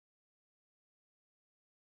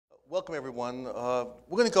Welcome, everyone. We're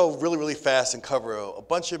going to go really fast and cover a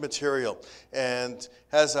bunch of material. And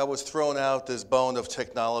as I was throwing out this bone of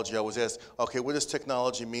technology, I was asked, okay, what does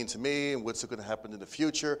technology mean to me, and what's going to happen in the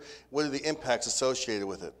future? What are the impacts associated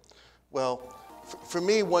with it? Well, for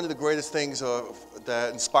me, one of the greatest things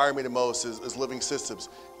that inspire me the most is living systems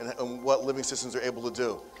and what living systems are able to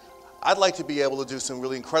do. I'd like to be able to do some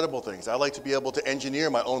really incredible things. I'd like to be able to engineer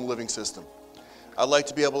my own living system. I'd like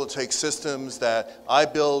to be able to take systems that I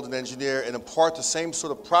build and engineer and impart the same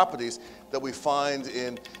sort of properties that we find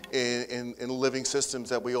in living systems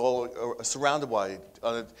that we all are surrounded by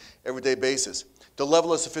on an everyday basis. The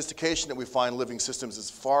level of sophistication that we find in living systems is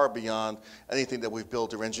far beyond anything that we've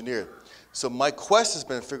built or engineered. So my quest has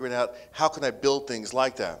been figuring out how can I build things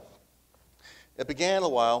like that. It began a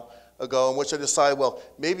while ago in which I decided, well,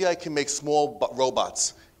 maybe I can make small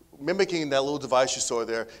robots. Mimicking that little device you saw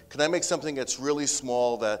there, can I make something that's really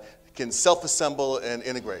small that can self-assemble and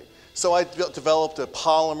integrate? So I developed a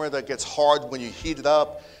polymer that gets hard when you heat it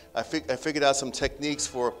up. I figured out some techniques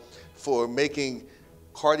for making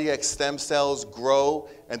cardiac stem cells grow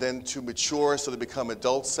and then to mature so they become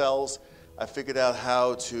adult cells. I figured out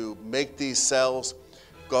how to make these cells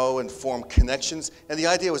go and form connections. And the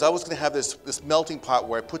idea was I was going to have this melting pot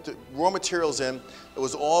where I put the raw materials in. It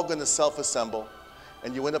was all going to self-assemble.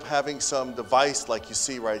 And you end up having some device like you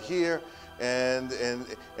see right here, and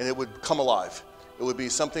it would come alive. It would be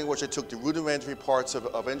something which I took the rudimentary parts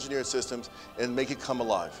of engineered systems and make it come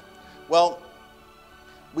alive. Well,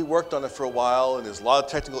 we worked on it for a while, and there's a lot of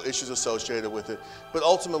technical issues associated with it. But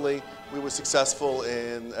ultimately, we were successful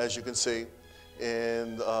in, as you can see,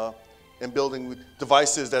 in building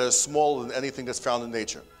devices that are smaller than anything that's found in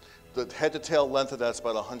nature. The head-to-tail length of that's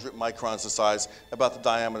about 100 microns the size, about the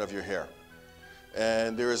diameter of your hair.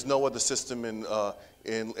 And there is no other system in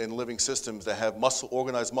living systems that have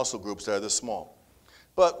organized muscle groups that are this small.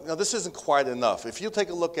 But this isn't quite enough. If you take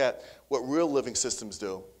a look at what real living systems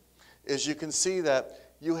do, is you can see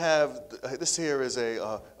that you have, this here is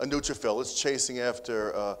a neutrophil. It's chasing after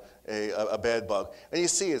a bad bug. And you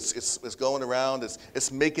see it's going around,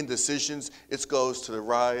 it's making decisions. It goes to the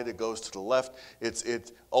right, it goes to the left.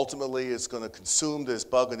 Ultimately, it's going to consume this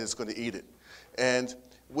bug and it's going to eat it. And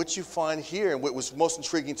what you find here, and what was most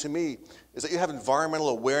intriguing to me, is that you have environmental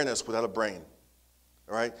awareness without a brain,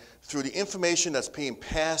 all right? Through the information that's being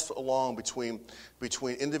passed along between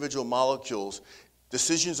individual molecules,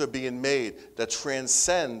 decisions are being made that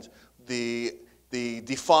transcend the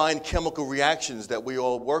defined chemical reactions that we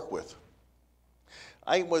all work with.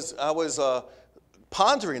 I was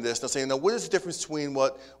pondering this and saying, now what is the difference between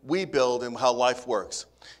what we build and how life works?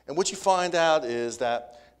 And what you find out is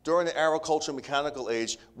that during the agricultural mechanical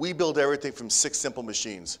age, we build everything from 6 simple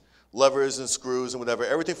machines, levers and screws and whatever.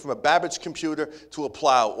 Everything from a Babbage computer to a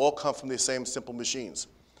plow all come from these same simple machines.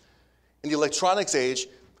 In the electronics age,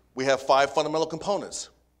 we have 5 fundamental components.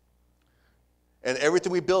 And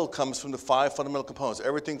everything we build comes from the 5 fundamental components.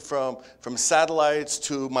 Everything from satellites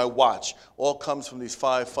to my watch all comes from these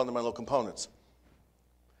 5 fundamental components.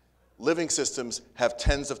 Living systems have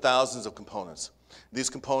tens of thousands of components. These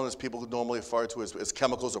components people normally refer to as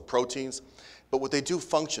chemicals or proteins, but what they do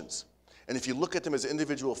functions. And if you look at them as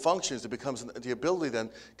individual functions, it becomes the ability then,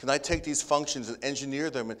 can I take these functions and engineer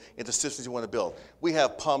them into systems you want to build? We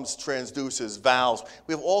have pumps, transducers, valves,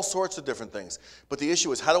 we have all sorts of different things. But the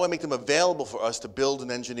issue is, how do I make them available for us to build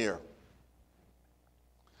and engineer?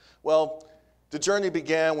 Well, the journey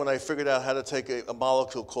began when I figured out how to take a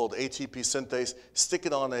molecule called ATP synthase, stick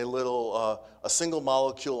it on a single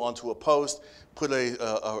molecule onto a post, put a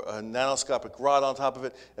nanoscopic rod on top of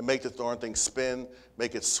it, and make the darn thing spin,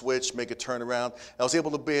 make it switch, make it turn around. I was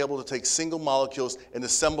able to take single molecules and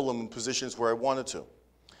assemble them in positions where I wanted to.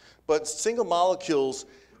 But single molecules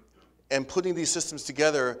and putting these systems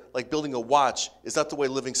together, like building a watch, is not the way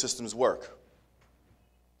living systems work.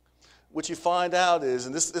 What you find out is,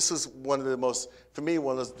 and this is one of the most, for me,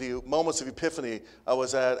 one of the moments of epiphany. I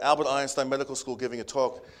was at Albert Einstein Medical School giving a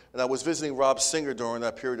talk, and I was visiting Rob Singer during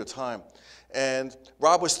that period of time. And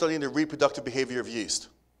Rob was studying the reproductive behavior of yeast.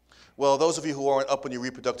 Well, those of you who aren't up on your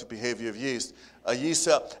reproductive behavior of yeast, a yeast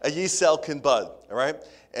cell can bud, all right?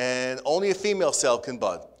 And only a female cell can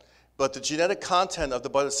bud. But the genetic content of the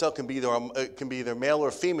budded cell can be either male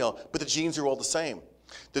or female, but the genes are all the same.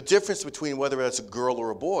 The difference between whether it's a girl or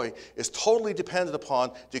a boy is totally dependent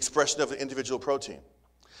upon the expression of an individual protein.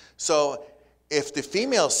 So if the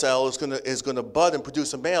female cell is going to bud and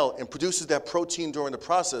produce a male and produces that protein during the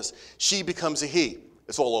process, she becomes a he.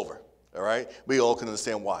 It's all over, all right? We all can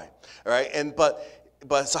understand why, all right?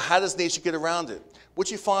 But so how does nature get around it?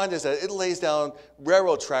 What you find is that it lays down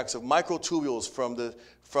railroad tracks of microtubules from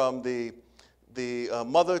the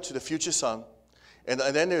mother to the future son, and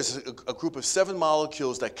then there's a group of 7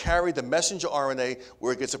 molecules that carry the messenger RNA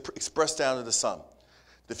where it gets expressed down to the sun,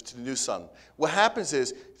 to the new sun. What happens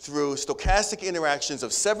is, through stochastic interactions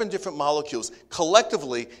of 7 different molecules,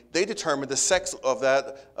 collectively, they determine the sex of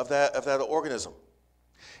that organism.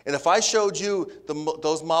 And if I showed you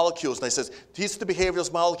those molecules, and I said, these are the behavior of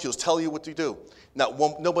those molecules, tell you what they do.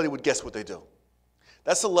 Now, nobody would guess what they do.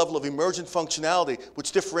 That's the level of emergent functionality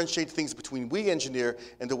which differentiates things between we engineer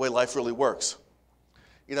and the way life really works.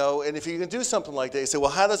 You know, and if you can do something like that, you say, well,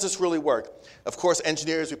 how does this really work? Of course,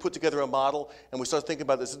 engineers, we put together a model, and we start thinking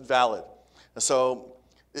about this is valid. And so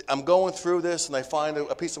I'm going through this, and I find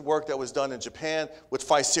a piece of work that was done in Japan with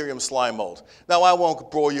Fusarium slime mold. Now, I won't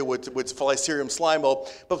bore you with Fusarium slime mold,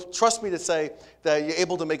 but trust me to say that you're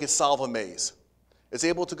able to make it solve a maze. It's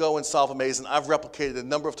able to go and solve a maze, and I've replicated it a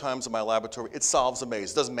number of times in my laboratory. It solves a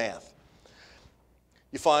maze. It does math.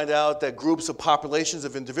 You find out that groups of populations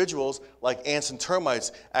of individuals, like ants and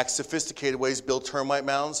termites, act sophisticated ways to build termite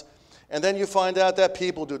mounds. And then you find out that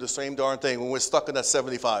people do the same darn thing when we're stuck in that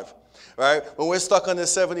 75. Right? When we're stuck on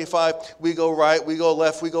this 75, we go right, we go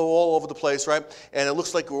left, we go all over the place, right? And it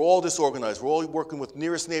looks like we're all disorganized. We're all working with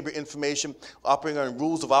nearest neighbor information, operating on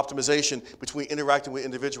rules of optimization between interacting with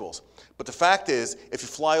individuals. But the fact is, if you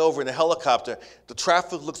fly over in a helicopter, the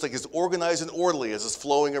traffic looks like it's organized and orderly as it's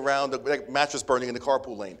flowing around, like mattress burning in the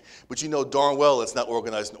carpool lane. But you know darn well it's not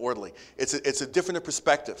organized and orderly. It's a different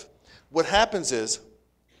perspective. What happens is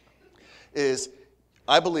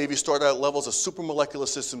I believe you start out at levels of supramolecular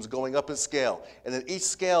systems going up in scale. And at each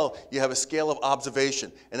scale, you have a scale of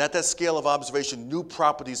observation. And at that scale of observation, new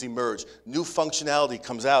properties emerge. New functionality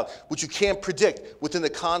comes out, which you can't predict within the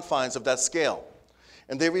confines of that scale.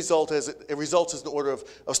 And it results as an order of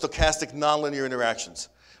stochastic nonlinear interactions.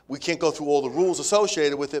 We can't go through all the rules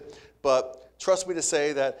associated with it, but trust me to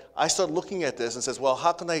say that I started looking at this and says, well,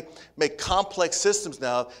 how can I make complex systems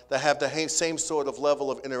now that have the same sort of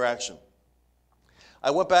level of interaction? I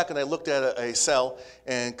went back and I looked at a cell,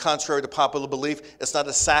 and contrary to popular belief, it's not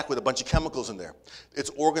a sack with a bunch of chemicals in there. It's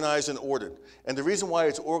organized and ordered. And the reason why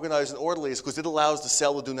it's organized and orderly is because it allows the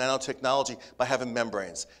cell to do nanotechnology by having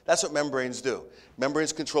membranes. That's what membranes do.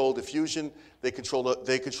 Membranes control diffusion, they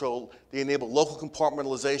enable local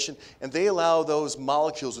compartmentalization, and they allow those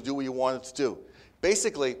molecules to do what you want it to do.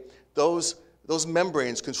 Basically, those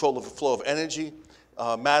membranes control the flow of energy,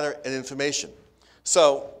 matter, and information.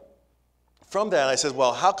 So from that, I said,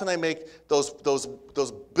 well, how can I make those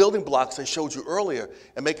building blocks I showed you earlier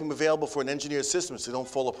and make them available for an engineered system so they don't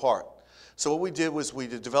fall apart? So what we did was we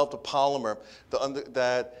developed a polymer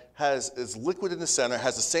that is liquid in the center,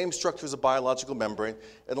 has the same structure as a biological membrane.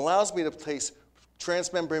 It allows me to place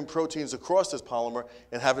transmembrane proteins across this polymer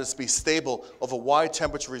and have it be stable over wide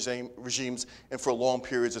temperature regimes and for long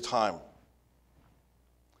periods of time.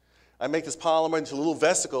 I make this polymer into little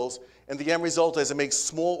vesicles, and the end result is it makes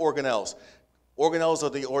small organelles. Organelles are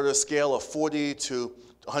the order scale of 40 to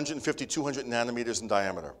 150, 200 nanometers in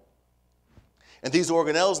diameter. And these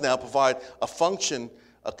organelles now provide a function,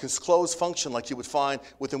 a closed function like you would find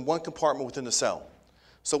within one compartment within the cell.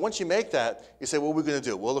 So once you make that, you say, what are we going to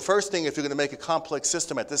do? Well, the first thing, if you're going to make a complex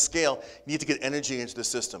system at this scale, you need to get energy into the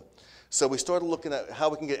system. So we started looking at how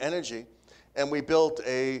we can get energy, and we built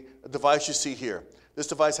a device you see here. This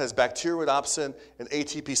device has bacteriorhodopsin and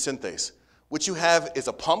ATP synthase. What you have is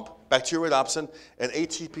a pump, bacteriorhodopsin, and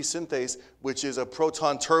ATP synthase, which is a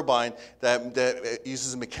proton turbine that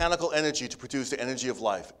uses mechanical energy to produce the energy of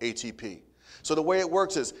life, ATP. So the way it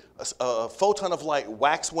works is a photon of light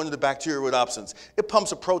whacks one of the bacteriorhodopsins. It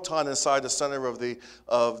pumps a proton inside the center of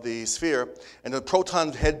the sphere, and the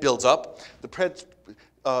proton head builds up.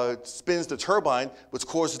 The spins the turbine, which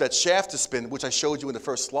causes that shaft to spin, which I showed you in the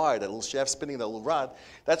first slide, that little shaft spinning, that little rod.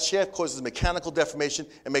 That shaft causes mechanical deformation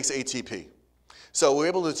and makes ATP. So we're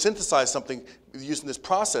able to synthesize something using this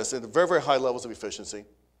process at very, very high levels of efficiency.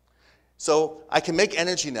 So I can make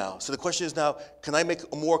energy now. So the question is now, can I make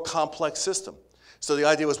a more complex system? So the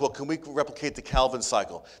idea was, well, can we replicate the Calvin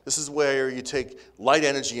cycle? This is where you take light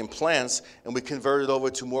energy in plants and we convert it over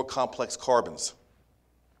to more complex carbons.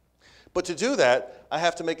 But to do that, I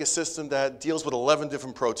have to make a system that deals with 11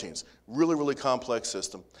 different proteins. Really, really complex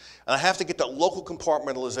system. And I have to get that local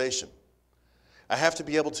compartmentalization. I have to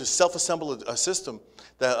be able to self-assemble a system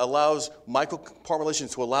that allows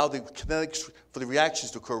microcompartmentalization to allow the kinetics for the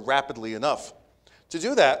reactions to occur rapidly enough. To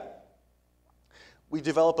do that, we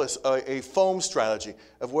develop a foam strategy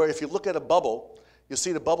of where if you look at a bubble, you'll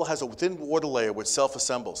see the bubble has a thin water layer which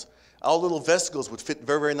self-assembles. Our little vesicles would fit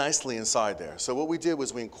very, very nicely inside there. So what we did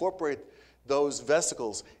was we incorporate those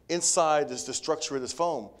vesicles inside the structure of this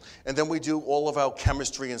foam, and then we do all of our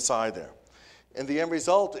chemistry inside there. And the end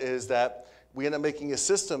result is that we end up making a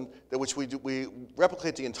system that which we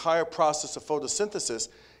replicate the entire process of photosynthesis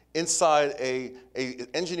inside a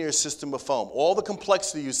engineered system of foam. All the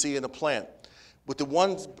complexity you see in a plant. With the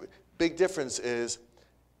one big difference is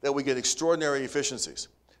that we get extraordinary efficiencies.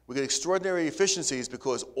 We get extraordinary efficiencies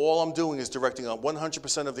because all I'm doing is directing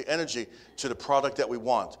 100% of the energy to the product that we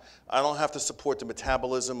want. I don't have to support the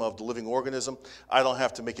metabolism of the living organism. I don't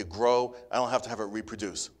have to make it grow. I don't have to have it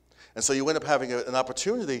reproduce. And so you end up having an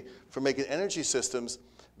opportunity for making energy systems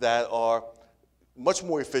that are much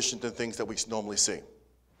more efficient than things that we normally see.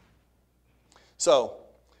 So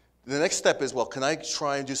the next step is, well, can I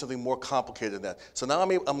try and do something more complicated than that? So now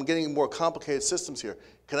I'm getting more complicated systems here.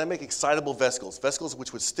 Can I make excitable vesicles, vesicles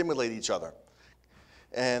which would stimulate each other?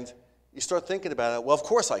 And you start thinking about it, well, of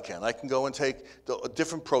course I can. I can go and take the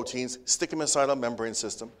different proteins, stick them inside a membrane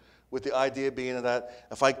system, with the idea being that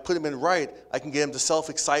if I put them in right, I can get them to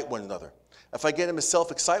self-excite one another. If I get them to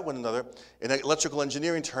self-excite one another, in electrical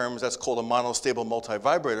engineering terms, that's called a monostable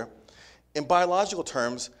multivibrator. In biological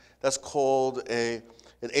terms, that's called an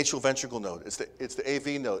atrial ventricle node. It's the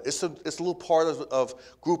AV node. It's a little part of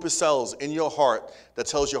group of cells in your heart that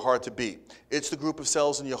tells your heart to beat. It's the group of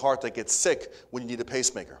cells in your heart that gets sick when you need a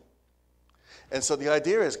pacemaker. And so the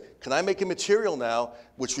idea is, can I make a material now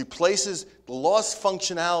which replaces the lost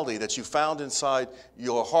functionality that you found inside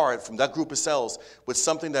your heart from that group of cells with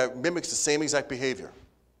something that mimics the same exact behavior?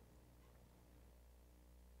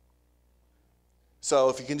 So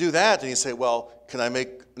if you can do that, then you say, well, can I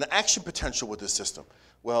make an action potential with this system?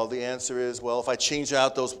 Well, the answer is, well, if I change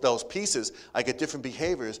out those pieces, I get different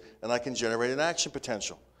behaviors, and I can generate an action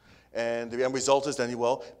potential. And the end result is then,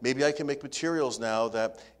 well, maybe I can make materials now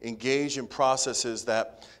that engage in processes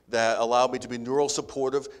that allow me to be neural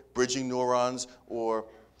supportive, bridging neurons, or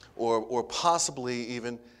possibly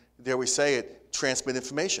even, dare we say it, transmit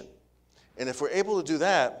information. And if we're able to do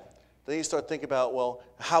that, then you start thinking about, well,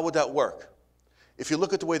 how would that work? If you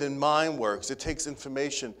look at the way the mind works, it takes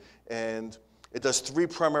information and it does three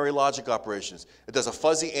primary logic operations. It does a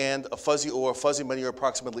fuzzy and, a fuzzy or, a fuzzy many or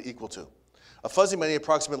approximately equal to. A fuzzy many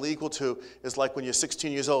approximately equal to is like when you're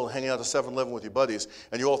 16 years old hanging out at 7-Eleven with your buddies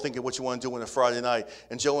and you're all thinking what you want to do on a Friday night,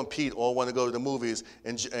 and Joe and Pete all want to go to the movies,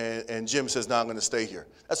 and Jim says, no, I'm going to stay here.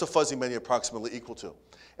 That's a fuzzy many approximately equal to.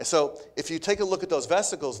 And so if you take a look at those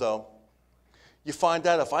vesicles, though, you find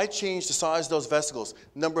out if I change the size of those vesicles,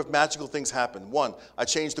 a number of magical things happen. One, I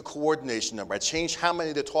change the coordination number. I change how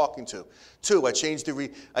many they're talking to. Two, I change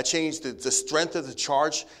the strength of the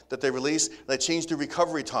charge that they release, and I change the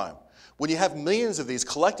recovery time. When you have millions of these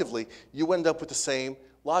collectively, you end up with the same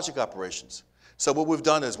logic operations. So what we've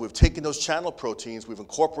done is we've taken those channel proteins, we've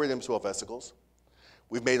incorporated them into our vesicles,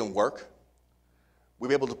 we've made them work. We've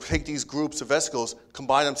been able to take these groups of vesicles,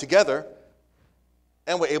 combine them together,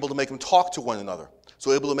 and we're able to make them talk to one another. So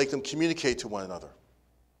we're able to make them communicate to one another.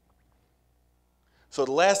 So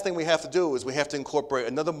the last thing we have to do is we have to incorporate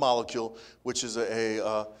another molecule, which is an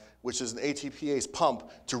ATPase pump,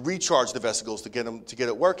 to recharge the vesicles to get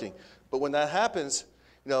it working. But when that happens,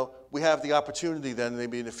 we have the opportunity then,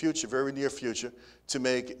 maybe in the future, very near future, to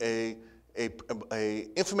make a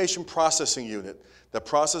information processing unit that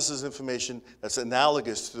processes information that's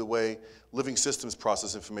analogous to the way living systems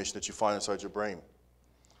process information that you find inside your brain.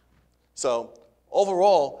 So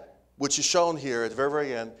overall, what is shown here at the very,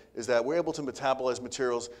 very end is that we're able to metabolize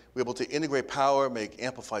materials, we're able to integrate power, make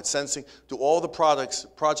amplified sensing, do all the projects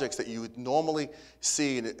that you would normally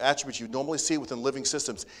see, and attributes you would normally see within living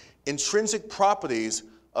systems. Intrinsic properties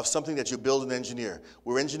of something that you build and engineer.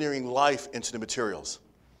 We're engineering life into the materials.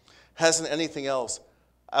 Hasn't anything else.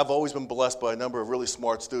 I've always been blessed by a number of really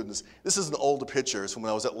smart students. This is an older picture. It's from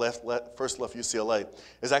when I was at first left UCLA.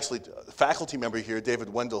 There's actually a faculty member here, David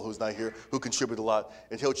Wendell, who's not here, who contributed a lot,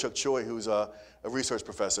 and Hyo-Chuk Choi, who's a research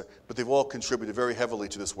professor. But they've all contributed very heavily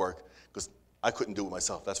to this work, because I couldn't do it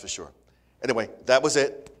myself, that's for sure. Anyway, that was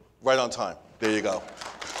it. Right on time. There you go.